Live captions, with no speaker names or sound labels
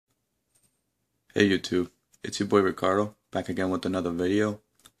Hey YouTube, it's your boy Ricardo, back again with another video,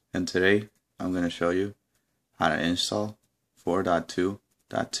 and today I'm going to show you how to install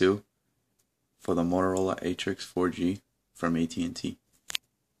 4.2.2 for the Motorola Atrix 4G from AT&T.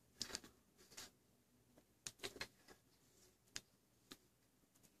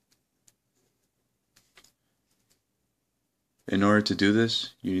 In order to do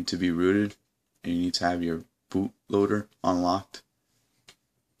this, you need to be rooted and you need to have your bootloader unlocked.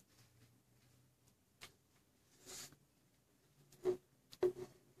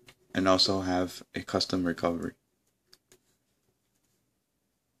 And also have a custom recovery.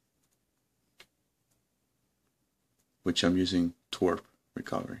 Which I'm using Torp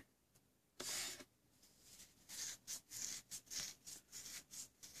recovery.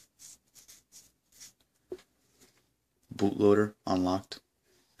 Bootloader unlocked,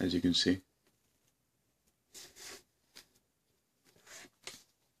 as you can see.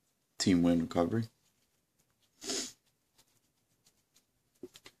 Team win recovery.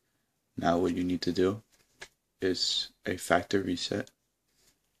 Now what you need to do is a factory reset.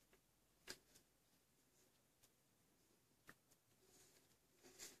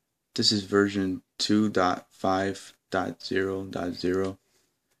 This is version 2.5.0.0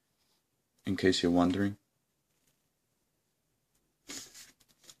 in case you're wondering.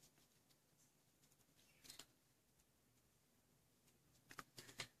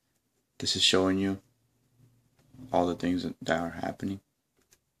 This is showing you all the things that are happening.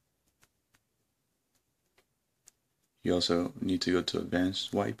 You also need to go to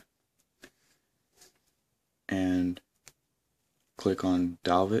Advanced Wipe and click on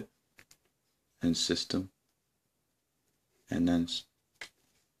Dalvit and System, and then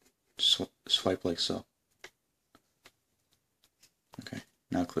swipe like so. Okay,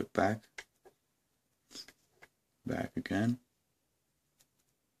 now click back, back again,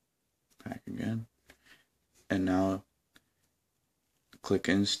 and now click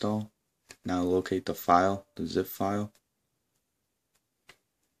Install. Now locate the file, the zip file,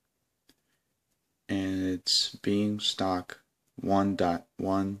 and it's being stock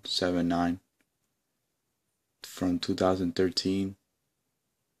 1.179 from 2013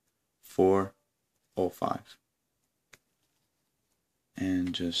 405,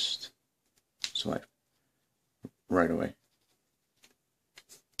 and just swipe right away.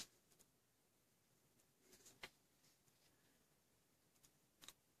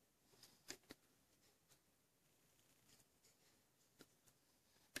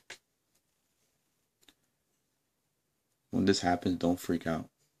 When this happens, don't freak out.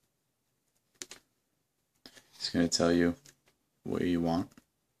 It's going to tell you what you want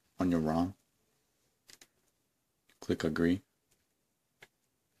on your ROM. Click agree.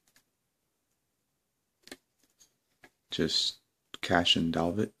 Just cache and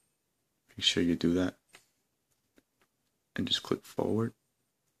Dalvit. Make sure you do that. And just click forward.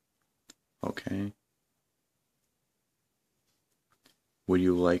 Okay. Would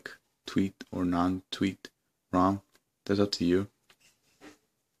you like tweet or non-tweet ROM? That's up to you.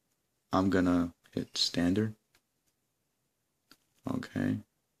 I'm gonna hit standard. Okay.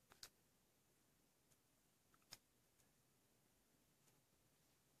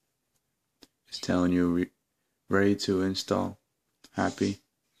 It's telling you ready to install. Happy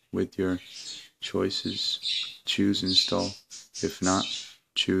with your choices. Choose install. If not,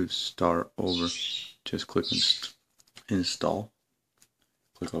 choose start over. Just click install.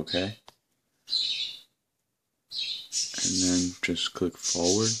 Click OK. And then just click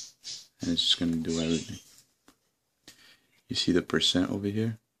forward, and it's just going to do everything. You see the percent over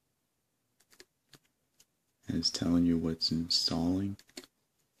here? And it's telling you what's installing.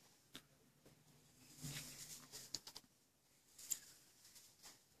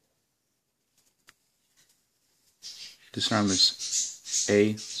 This ROM is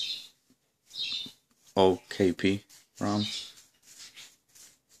AOKP ROM.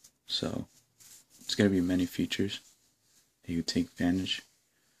 So it's going to be many features that you take advantage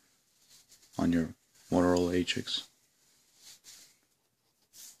on your Motorola Atrix.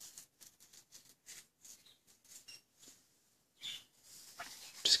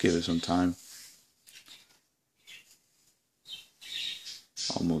 Just give it some time.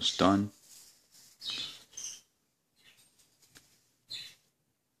 Almost done.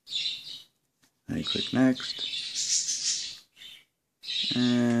 And you click next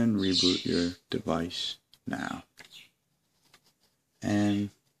and reboot your device now. And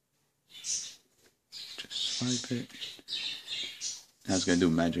just swipe it. Now it's going to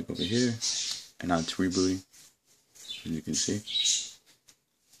do magic over here. And now it's rebooting, as you can see.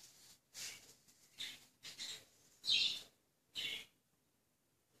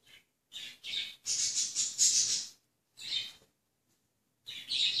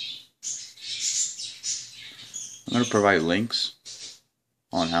 I'm going to provide links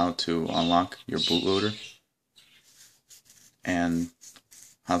on how to unlock your bootloader and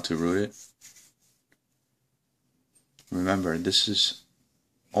how to root it. Remember, this is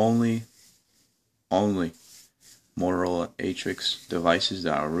only Motorola Atrix devices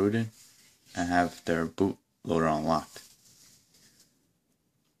that are rooted and have their bootloader unlocked.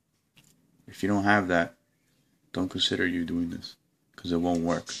 If you don't have that, don't consider you doing this, because it won't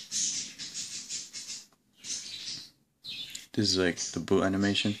work. This is like the boot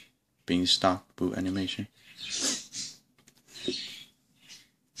animation, beanstalk boot animation.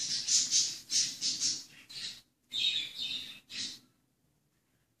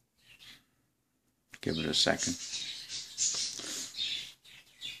 Give it a second.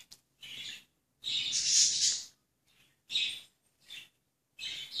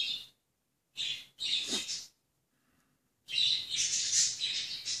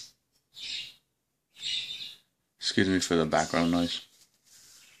 Excuse me for the background noise.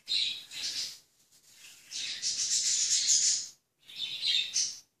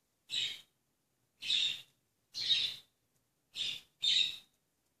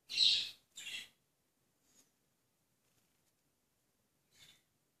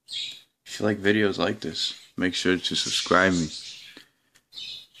 If you like videos like this, make sure to subscribe me.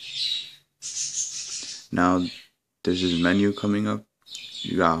 Now, there's this menu coming up.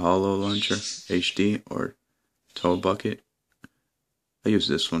 You got Holo Launcher, HD, or Toad Bucket. I use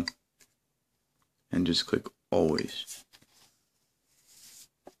this one. And just click Always.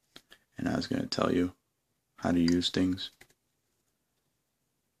 And I was going to tell you how to use things.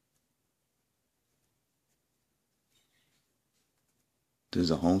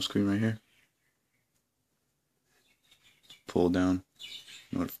 There's a home screen right here. Pull down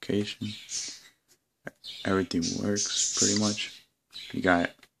notification. Everything works pretty much. You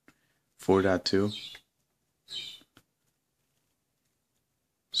got 4.2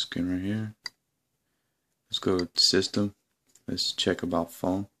 screen right here. Let's go to system. Let's check about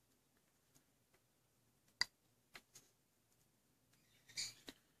phone.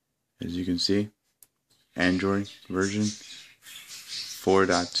 As you can see, Android version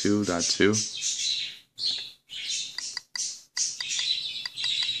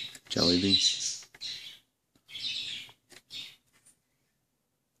 4.2.2. Jelly bean.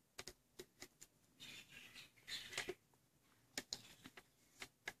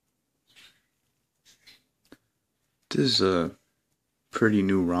 This is a pretty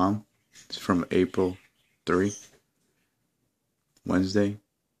new ROM. It's from April 3, Wednesday,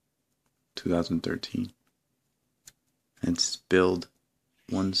 2013. And it's build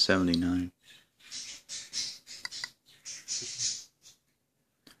 179.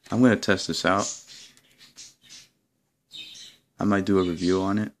 I'm going to test this out. I might do a review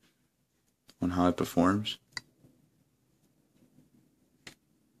on it, on how it performs.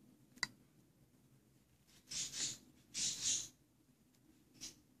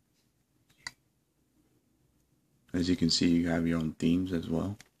 As you can see, you have your own themes as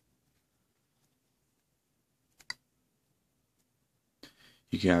well.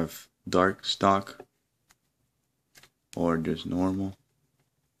 You can have dark stock or just normal.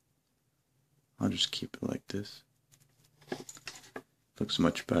 I'll just keep it like this. Looks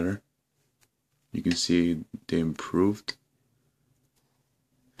much better. You can see they improved.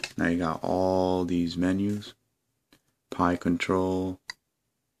 Now you got all these menus. Pie control.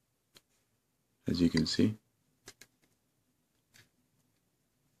 As you can see.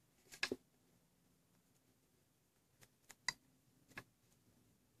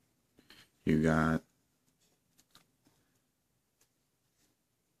 You got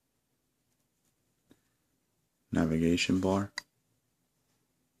navigation bar.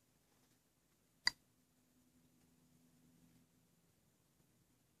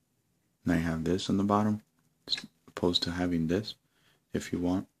 Now you have this on the bottom, as opposed to having this, if you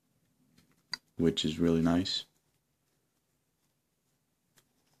want, which is really nice.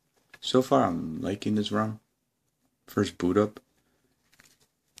 So far, I'm liking this ROM. First boot up.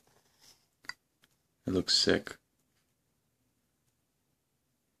 It looks sick.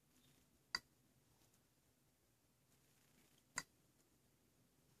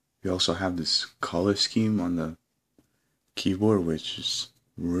 You also have this color scheme on the keyboard, which is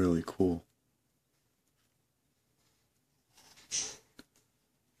really cool.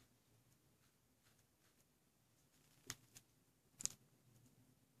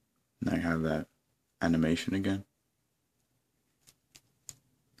 Now you have that animation again.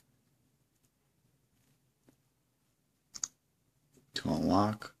 To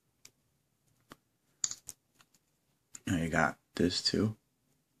unlock. Now you got this too.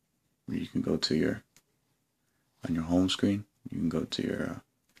 You can go to your on your home screen, you can go to your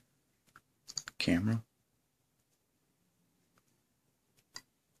camera.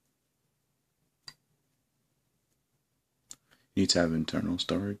 You need to have internal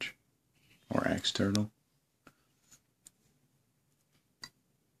storage or external,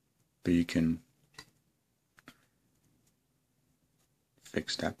 but you can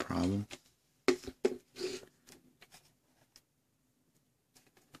fix that problem.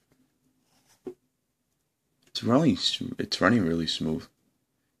 It's running really smooth.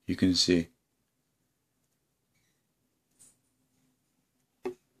 You can see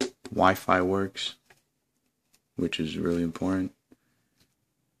Wi-Fi works, which is really important.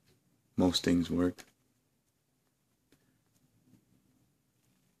 Most things work.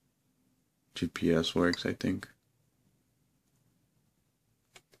 GPS works, I think.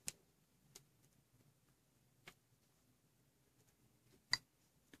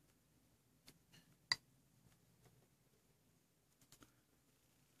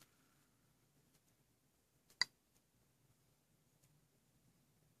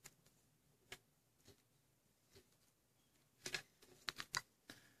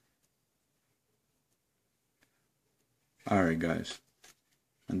 Alright guys,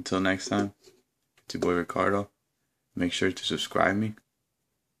 until next time, it's your boy Ricardo. Make sure to subscribe me.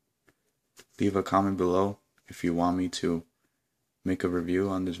 Leave a comment below if you want me to make a review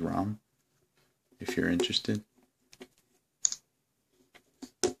on this ROM, if you're interested.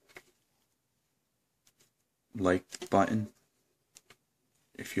 Like button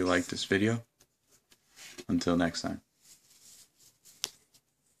if you like this video. Until next time.